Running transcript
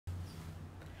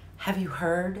Have you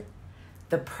heard?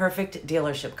 The Perfect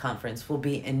Dealership Conference will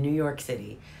be in New York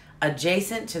City,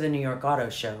 adjacent to the New York Auto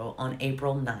Show on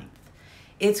April 9th.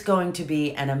 It's going to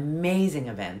be an amazing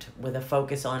event with a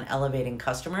focus on elevating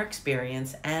customer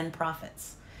experience and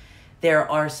profits. There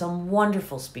are some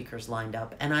wonderful speakers lined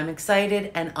up, and I'm excited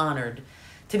and honored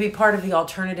to be part of the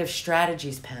Alternative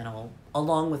Strategies panel,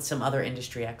 along with some other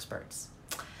industry experts.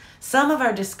 Some of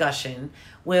our discussion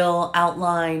will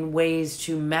outline ways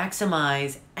to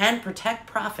maximize and protect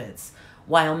profits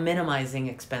while minimizing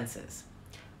expenses.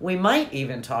 We might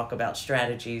even talk about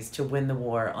strategies to win the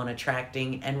war on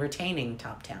attracting and retaining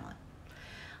top talent.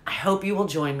 I hope you will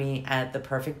join me at the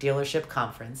Perfect Dealership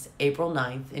Conference, April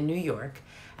 9th in New York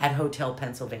at Hotel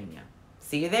Pennsylvania.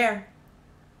 See you there.